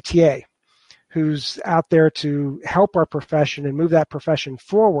the APTA, who's out there to help our profession and move that profession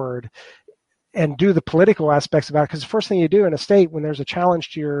forward, and do the political aspects about it. Because the first thing you do in a state when there's a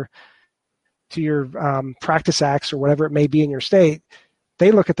challenge to your practice acts or whatever it may be in your state,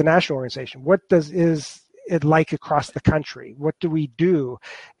 they look at the national organization. What is it like across the country? What do we do?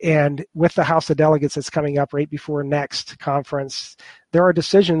 And with the House of Delegates that's coming up right before next conference, there are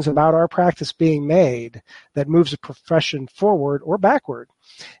decisions about our practice being made that moves a profession forward or backward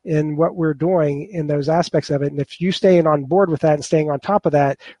in what we're doing in those aspects of it. And if you staying on board with that and staying on top of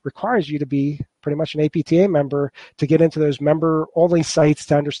that requires you to be pretty much an APTA member, to get into those member-only sites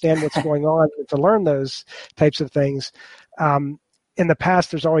to understand what's going on and to learn those types of things. In the past,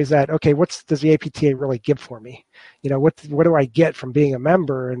 there's always that, okay, does the APTA really give for me? What do I get from being a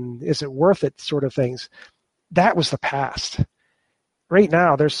member, and is it worth it, sort of things. That was the past. Right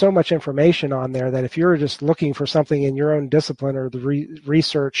now, there's so much information on there that if you're just looking for something in your own discipline or the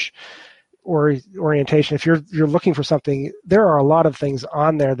research or orientation, if you're looking for something, there are a lot of things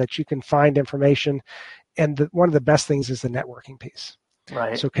on there that you can find information. And one of the best things is the networking piece.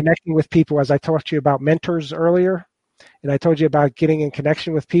 Right. So connecting with people, as I talked to you about mentors earlier, and I told you about getting in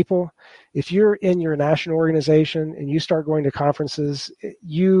connection with people. If you're in your national organization and you start going to conferences,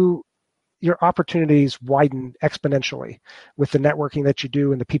 your opportunities widen exponentially with the networking that you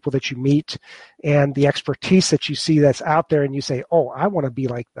do and the people that you meet and the expertise that you see that's out there, and you say, oh, I want to be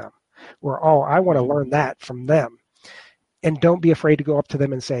like them, or oh, I want to learn that from them. And don't be afraid to go up to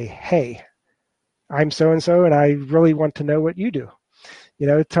them and say, hey, I'm so-and-so, and I really want to know what you do.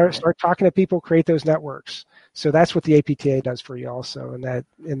 Start talking to people, create those networks. So that's what the APTA does for you also in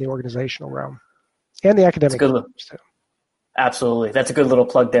the organizational realm and the academic realm too. Absolutely. That's a good little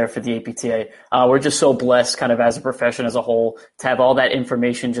plug there for the APTA. We're just so blessed kind of as a profession as a whole to have all that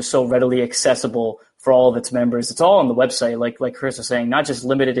information just so readily accessible for all of its members. It's all on the website, like Chris was saying, not just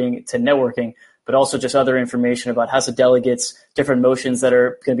limited to networking, but also just other information about House of Delegates, different motions that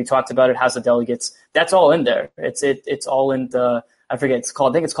are going to be talked about at House of Delegates. That's all in there. It's all in I think it's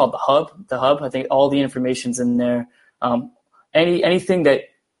called the Hub. I think all the information's in there. Anything that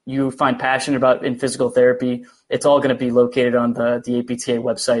you find passionate about in physical therapy, it's all going to be located on the APTA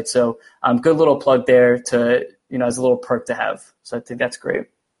website. So good little plug there to, as a little perk to have. So I think that's great.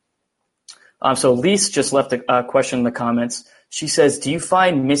 So Lise just left a question in the comments. She says, do you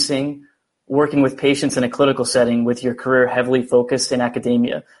find missing working with patients in a clinical setting with your career heavily focused in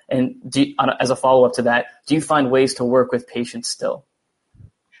academia? And as a follow-up to that, do you find ways to work with patients still?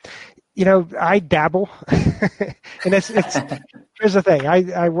 I dabble. And here's the thing.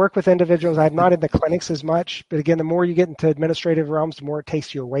 I work with individuals. I'm not in the clinics as much, but again, the more you get into administrative realms, the more it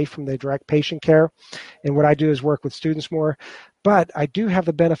takes you away from the direct patient care. And what I do is work with students more. But I do have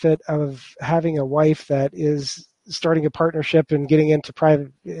the benefit of having a wife that is starting a partnership and getting into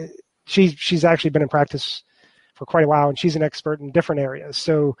private. She's actually been in practice for quite a while, and she's an expert in different areas.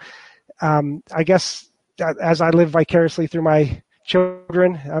 So I guess as I live vicariously through my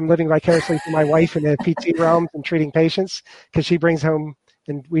children, I'm living vicariously through my wife in the PT realm and treating patients, because she brings home,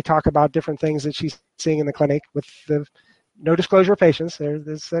 and we talk about different things that she's seeing in the clinic with the no disclosure of patients.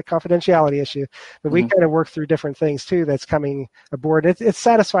 There's a confidentiality issue, but we kind of work through different things too that's coming aboard. It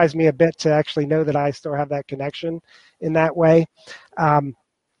satisfies me a bit to actually know that I still have that connection in that way.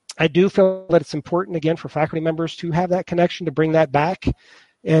 I do feel that it's important, again, for faculty members to have that connection, to bring that back.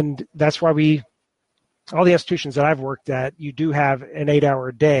 And that's why all the institutions that I've worked at, you do have an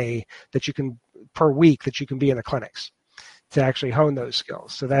 8-hour day per week that you can be in the clinics to actually hone those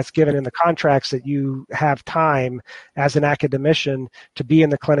skills. So that's given in the contracts that you have time as an academician to be in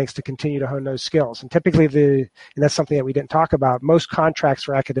the clinics to continue to hone those skills. And typically and that's something that we didn't talk about, most contracts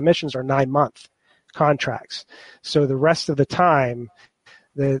for academicians are 9-month contracts. So the rest of the time,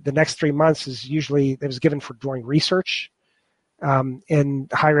 the next 3 months is usually, it was given for doing research in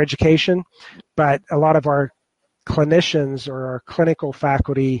higher education, but a lot of our clinicians or our clinical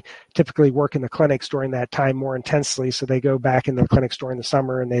faculty typically work in the clinics during that time more intensely, so they go back in the clinics during the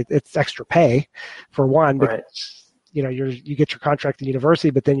summer, and it's extra pay for one, because you get your contract at the university,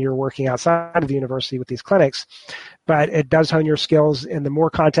 but then you're working outside of the university with these clinics. But it does hone your skills, and the more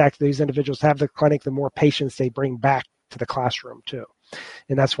contact these individuals have the clinic, the more patients they bring back to the classroom too.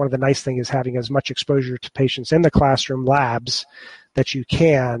 And that's one of the nice things, is having as much exposure to patients in the classroom labs that you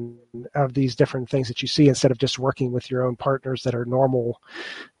can of these different things that you see, instead of just working with your own partners that are normal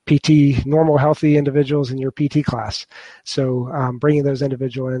healthy individuals in your PT class. So bringing those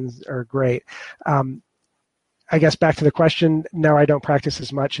individuals in are great. I guess back to the question, no, I don't practice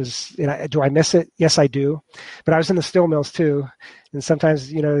as much as, do I miss it? Yes, I do. But I was in the steel mills too. And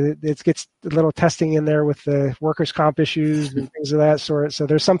sometimes, it gets a little testing in there with the workers' comp issues and things of that sort. So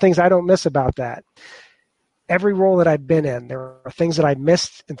there's some things I don't miss about that. Every role that I've been in, there are things that I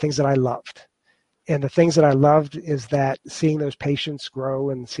missed and things that I loved. And the things that I loved is that seeing those patients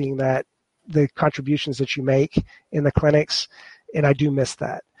grow and seeing that the contributions that you make in the clinics, and I do miss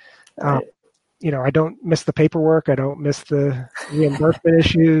that. Right. I don't miss the paperwork. I don't miss the reimbursement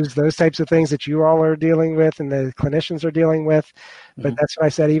issues, those types of things that you all are dealing with and the clinicians are dealing with. But that's what I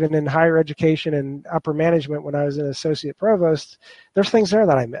said, even in higher education and upper management, when I was an associate provost, there's things there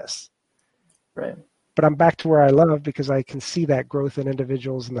that I miss. Right. But I'm back to where I love, because I can see that growth in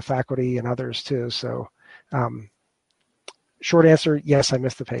individuals and the faculty and others too. So short answer, yes, I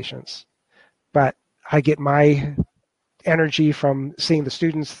miss the patients. But I get my energy from seeing the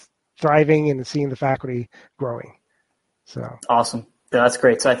students thriving and seeing the faculty growing. So awesome. Yeah, that's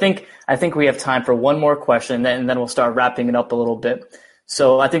great. So I think we have time for one more question, and then we'll start wrapping it up a little bit.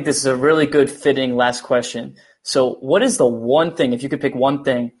 So I think this is a really good fitting last question. So what is the one thing, if you could pick one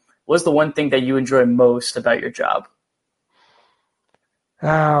thing, what's the one thing that you enjoy most about your job?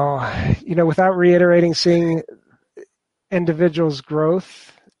 Without reiterating, seeing individuals'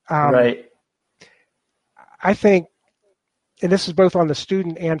 growth. Right. I think, and this is both on the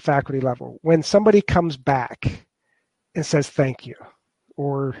student and faculty level, when somebody comes back and says thank you,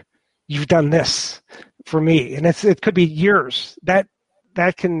 or you've done this for me, and it could be years, that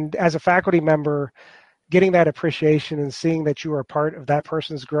can, as a faculty member, getting that appreciation and seeing that you are part of that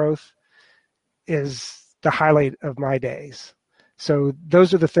person's growth is the highlight of my days. So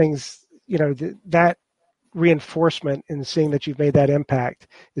those are the things, that reinforcement and seeing that you've made that impact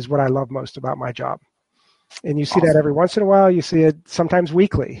is what I love most about my job. And you see that every once in a while. You see it sometimes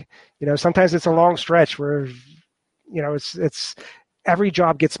weekly. Sometimes it's a long stretch where, it's every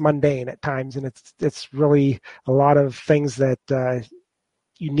job gets mundane at times, and it's really a lot of things that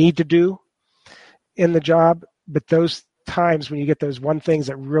you need to do in the job. But those times when you get those one things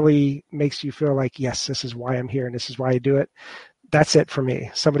that really makes you feel like, yes, this is why I'm here and this is why I do it, that's it for me.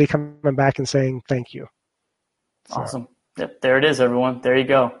 Somebody coming back and saying thank you. Awesome. Yep, there it is, everyone. There you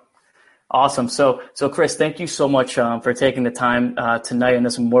go. Awesome. So Chris, thank you so much for taking the time tonight on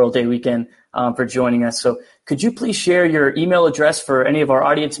this Memorial Day weekend for joining us. So could you please share your email address for any of our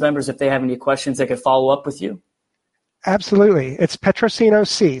audience members if they have any questions they could follow up with you? Absolutely. It's Petrosino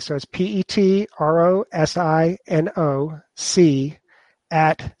C. So it's PetroSinoC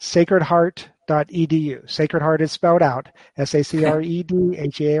at sacredheart.edu. Sacred Heart is spelled out,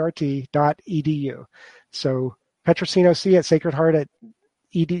 SACREDHEART.edu. So Petrosino C at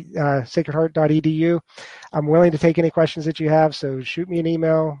sacredheart.edu. I'm willing to take any questions that you have, so shoot me an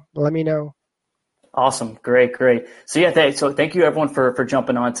email, let me know. Awesome. Great. So thank you everyone for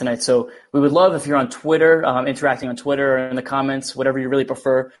jumping on tonight. So we would love if you're on Twitter, interacting on Twitter or in the comments, whatever you really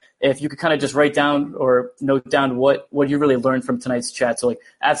prefer, if you could kind of just write down or note down what you really learned from tonight's chat. So like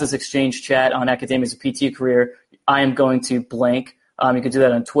as this exchange chat on Academia as a PT Career, I am going to blank. You can do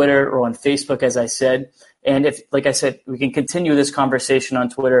that on Twitter or on Facebook, as I said. And if, like I said, we can continue this conversation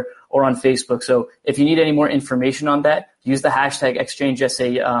on Twitter or on Facebook. So if you need any more information on that, use the hashtag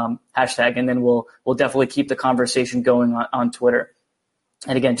ExchangeSA hashtag, and then we'll definitely keep the conversation going on Twitter.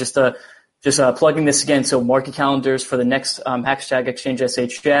 And again, just plugging this again. So mark your calendars for the next hashtag ExchangeSA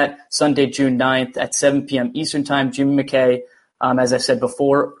chat, Sunday, June 9th at 7 p.m. Eastern Time. Jimmy McKay, as I said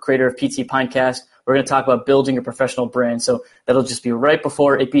before, creator of PT Pinecast. We're going to talk about building a professional brand. So that'll just be right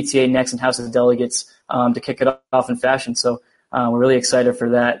before APTA Next and House of Delegates to kick it off in fashion. So we're really excited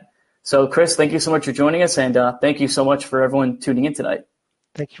for that. So Chris, thank you so much for joining us, and thank you so much for everyone tuning in tonight.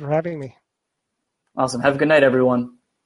 Thank you for having me. Awesome. Have a good night, everyone.